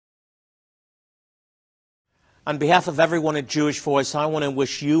On behalf of everyone at Jewish Voice, I want to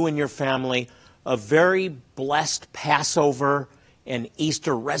wish you and your family a very blessed Passover and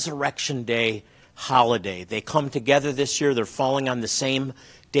Easter Resurrection Day holiday. They come together this year. They're falling on the same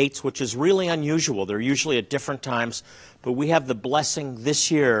dates, which is really unusual. They're usually at different times. But we have the blessing this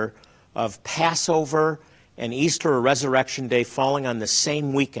year of Passover and Easter or Resurrection Day falling on the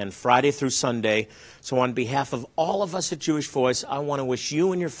same weekend, Friday through Sunday. So on behalf of all of us at Jewish Voice, I want to wish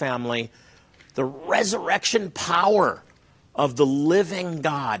you and your family the resurrection power of the living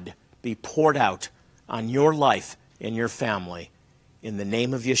God be poured out on your life and your family. In the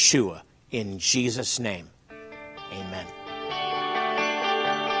name of Yeshua, in Jesus' name, amen.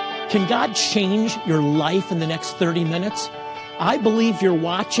 Can God change your life in the next 30 minutes? I believe you're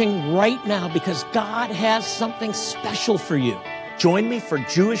watching right now because God has something special for you. Join me for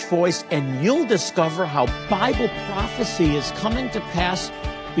Jewish Voice and you'll discover how Bible prophecy is coming to pass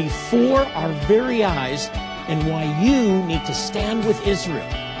before our very eyes and why you need to stand with Israel.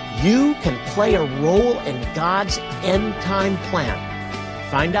 You can play a role in God's end-time plan.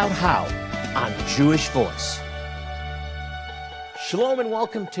 Find out how on Jewish Voice. Shalom and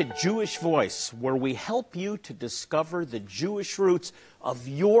welcome to Jewish Voice, where we help you to discover the Jewish roots of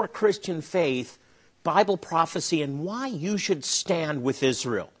your Christian faith, Bible prophecy, and why you should stand with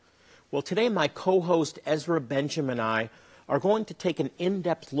Israel. Well, today my co-host Ezra Benjamin and I are going to take an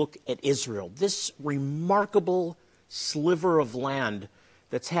in-depth look at Israel, this remarkable sliver of land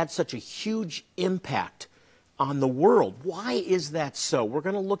that's had such a huge impact on the world. Why is that so? We're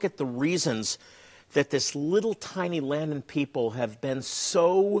going to look at the reasons that this little tiny land and people have been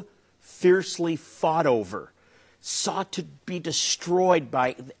so fiercely fought over, sought to be destroyed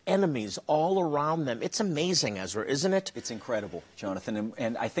by enemies all around them. It's amazing, Ezra, isn't it? It's incredible, Jonathan.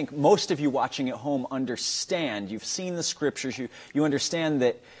 And I think most of you watching at home understand, you've seen the scriptures, you understand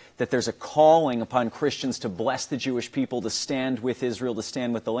that there's a calling upon Christians to bless the Jewish people, to stand with Israel, to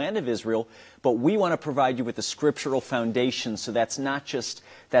stand with the land of Israel. But we want to provide you with a scriptural foundation, so that's not just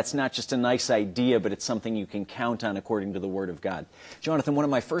a nice idea, but it's something you can count on according to the Word of God. Jonathan, one of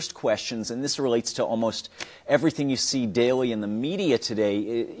my first questions, and this relates to almost everything you see daily in the media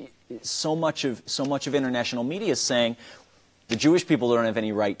today, so much of international media is saying, the Jewish people don't have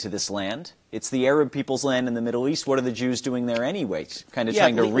any right to this land. It's the Arab people's land in the Middle East. What are the Jews doing there anyway? Kind of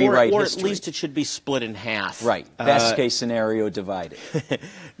trying to rewrite history. Or at least it should be split in half. Right. Best case scenario, divided.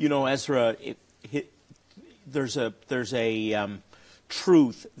 You know, Ezra, there's a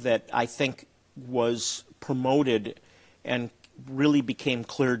truth that I think was promoted and really became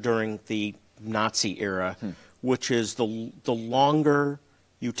clear during the Nazi era, which is the longer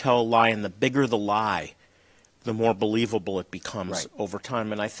you tell a lie and the bigger the lie, the more believable it becomes over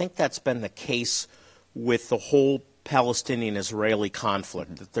time. And I think that's been the case with the whole Palestinian-Israeli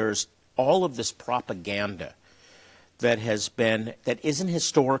conflict, that there's all of this propaganda that isn't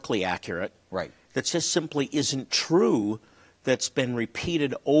historically accurate, that just simply isn't true, that's been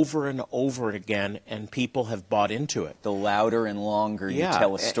repeated over and over again, and people have bought into it. The louder and longer you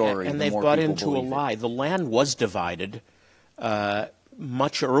tell a story, and the they've more bought people into a believe lie. it. The land was divided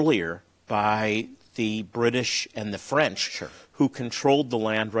much earlier by the British and the French, who controlled the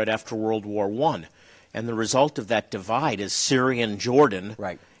land right after World War I. And the result of that divide is Syria and Jordan,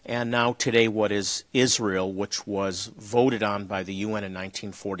 and now today what is Israel, which was voted on by the UN in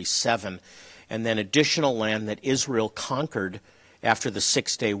 1947, and then additional land that Israel conquered after the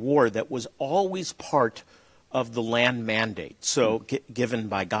Six-Day War that was always part of the land mandate, given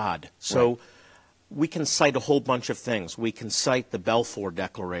by God. So we can cite a whole bunch of things. We can cite the Balfour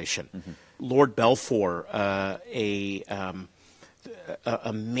Declaration. Lord Balfour, a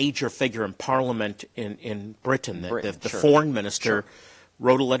major figure in Parliament in Britain, the foreign minister,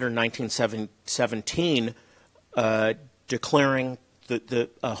 wrote a letter in 1917 declaring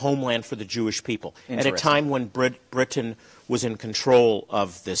a homeland for the Jewish people. At a time when Britain was in control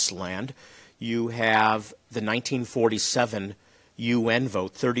of this land, you have the 1947 UN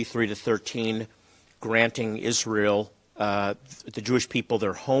vote, 33-13, granting Israel, the Jewish people,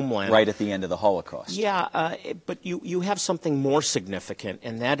 their homeland. Right at the end of the Holocaust. Yeah, but you have something more significant,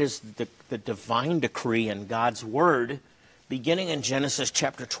 and that is the divine decree in God's Word, beginning in Genesis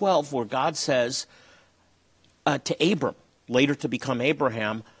chapter 12, where God says to Abram, later to become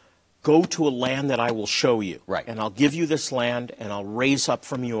Abraham, go to a land that I will show you. And I'll give you this land, and I'll raise up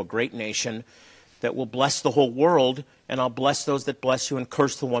from you a great nation that will bless the whole world, and I'll bless those that bless you and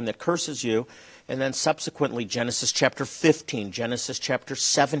curse the one that curses you. And then subsequently, Genesis chapter 15, Genesis chapter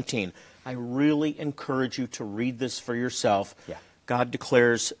 17. I really encourage you to read this for yourself. God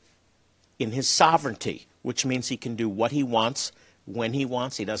declares in his sovereignty, which means he can do what he wants, when he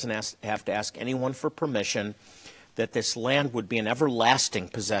wants. He doesn't have to ask anyone for permission, that this land would be an everlasting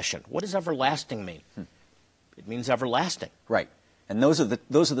possession. What does everlasting mean? It means everlasting. Right. And those are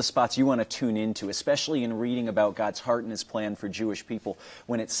the spots you want to tune into, especially in reading about God's heart and his plan for Jewish people.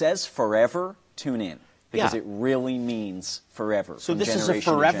 When it says forever, tune in, because it really means forever. So this is a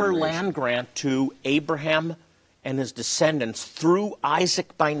forever land grant to Abraham and his descendants through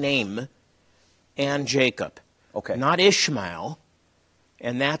Isaac by name and Jacob. Okay. Not Ishmael.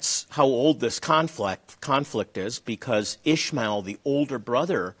 And that's how old this conflict is, because Ishmael, the older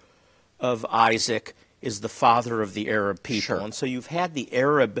brother of Isaac, is the father of the Arab people. Sure. And so you've had the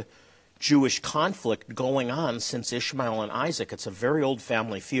Arab-Jewish conflict going on since Ishmael and Isaac. It's a very old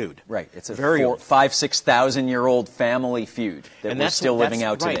family feud. Right. It's a very 5,000-6,000-year-old family feud that we're still living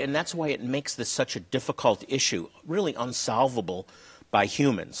out today. Right, and that's why it makes this such a difficult issue, really unsolvable by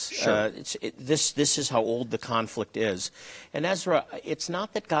humans. Sure. This is how old the conflict is. And Ezra, it's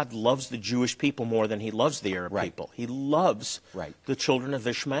not that God loves the Jewish people more than he loves the Arab people. He loves the children of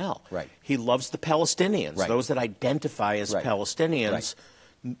Ishmael. Right. He loves the Palestinians, those that identify as Palestinians,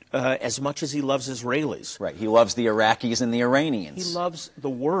 as much as he loves Israelis. Right. He loves the Iraqis and the Iranians. He loves the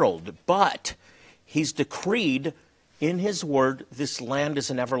world, but he's decreed in his word this land is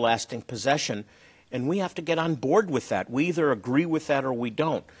an everlasting possession. And we have to get on board with that. We either agree with that or we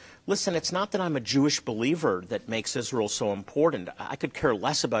don't. Listen, it's not that I'm a Jewish believer that makes Israel so important. I could care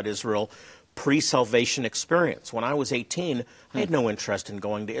less about Israel pre-salvation experience. When I was 18, I had no interest in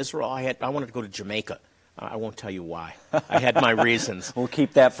going to Israel. I wanted to go to Jamaica. I won't tell you why. I had my reasons. We'll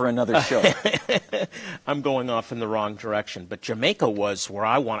keep that for another show. I'm going off in the wrong direction. But Jamaica was where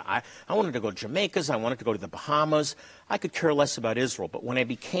I wanted to go to Jamaica's. I wanted to go to the Bahamas. I could care less about Israel. But when I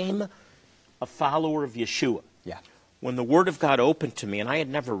became a follower of Yeshua, when the Word of God opened to me, and I had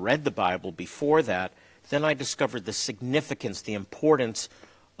never read the Bible before that, then I discovered the significance, the importance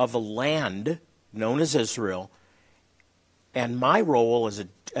of a land known as Israel, and my role as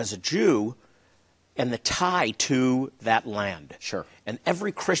a Jew, and the tie to that land. Sure. And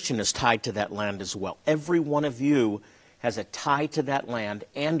every Christian is tied to that land as well. Every one of you has a tie to that land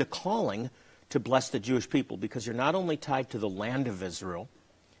and a calling to bless the Jewish people, because you're not only tied to the land of Israel,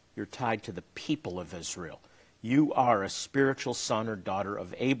 you're tied to the people of Israel. You are a spiritual son or daughter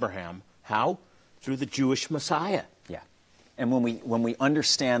of Abraham. How? Through the Jewish Messiah. Yeah. And when we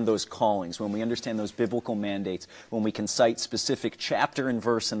understand those callings, when we understand those biblical mandates, when we can cite specific chapter and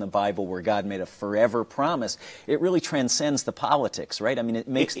verse in the Bible where God made a forever promise, it really transcends the politics, right? I mean, it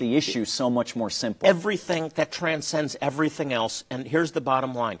makes the issue so much more simple. Everything that transcends everything else. And here's the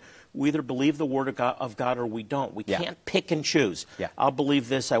bottom line. We either believe the Word of God or we don't. We can't pick and choose. I'll believe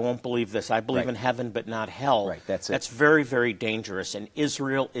this, I won't believe this. I believe in heaven but not hell. Right, that's it. That's very, very dangerous. And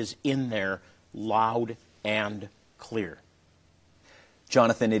Israel is in there loud and clear.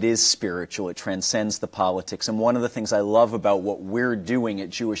 Jonathan, it is spiritual. It transcends the politics. And one of the things I love about what we're doing at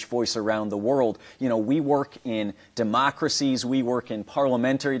Jewish Voice around the world, we work in democracies, we work in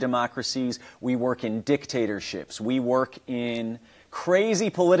parliamentary democracies, we work in dictatorships, we work in crazy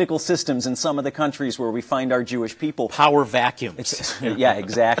political systems in some of the countries where we find our Jewish people. Power vacuums. Yeah,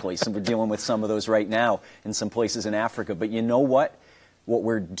 exactly. So we're dealing with some of those right now in some places in Africa. But you know what? What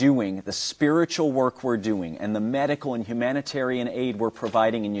we're doing, the spiritual work we're doing, and the medical and humanitarian aid we're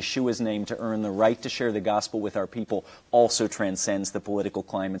providing in Yeshua's name to earn the right to share the gospel with our people also transcends the political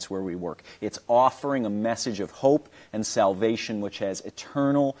climates where we work. It's offering a message of hope and salvation which has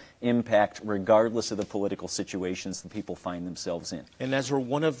eternal impact regardless of the political situations the people find themselves in. And Ezra,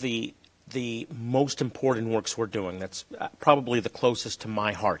 one of the most important works we're doing, that's probably the closest to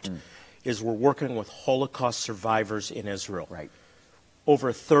my heart, is we're working with Holocaust survivors in Israel. Right. Over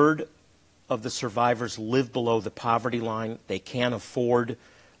a third of the survivors live below the poverty line. They can't afford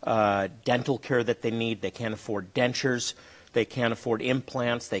dental care that they need. They can't afford dentures. They can't afford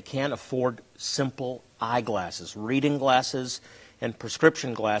implants. They can't afford simple eyeglasses, reading glasses, and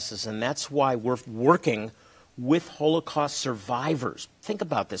prescription glasses. And that's why we're working with Holocaust survivors. Think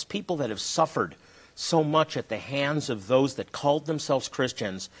about this. People that have suffered so much at the hands of those that called themselves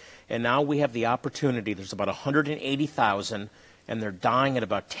Christians. And now we have the opportunity. There's about 180,000, and they're dying at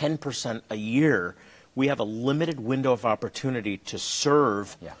about 10% a year. We have a limited window of opportunity to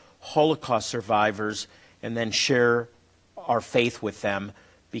serve Holocaust survivors and then share our faith with them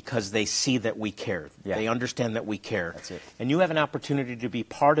because they see that we care. They understand that we care. That's it. And you have an opportunity to be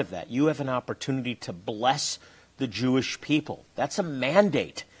part of that. You have an opportunity to bless the Jewish people. That's a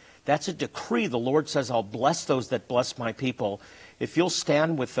mandate. That's a decree. The Lord says, I'll bless those that bless my people. If you'll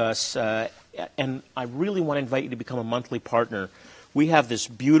stand with us, and I really want to invite you to become a monthly partner. We have this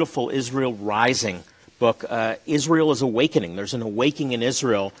beautiful Israel Rising book, Israel is Awakening. There's an awakening in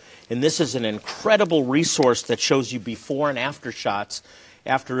Israel, and this is an incredible resource that shows you before and after shots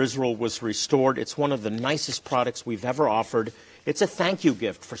after Israel was restored. It's one of the nicest products we've ever offered. It's a thank you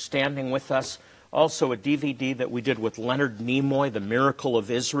gift for standing with us. Also a DVD that we did with Leonard Nimoy, The Miracle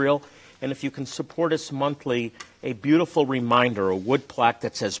of Israel. And if you can support us monthly, a beautiful reminder, a wood plaque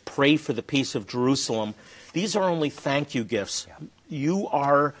that says, "Pray for the peace of Jerusalem." These are only thank you gifts. You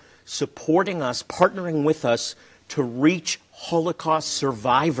are supporting us, partnering with us to reach Holocaust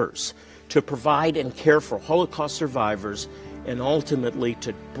survivors, to provide and care for Holocaust survivors, and ultimately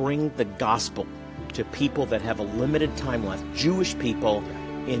to bring the gospel to people that have a limited time left, Jewish people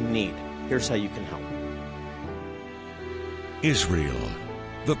in need. Here's how you can help. Israel,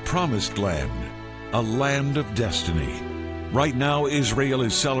 the promised land, a land of destiny. Right now, Israel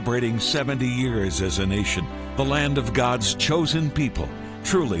is celebrating 70 years as a nation, the land of God's chosen people.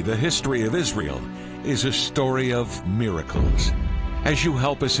 Truly, the history of Israel is a story of miracles. As you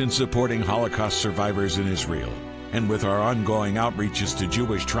help us in supporting Holocaust survivors in Israel, and with our ongoing outreaches to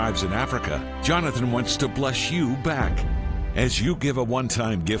Jewish tribes in Africa, Jonathan wants to bless you back. As you give a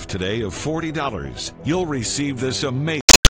one-time gift today of $40, you'll receive this amazing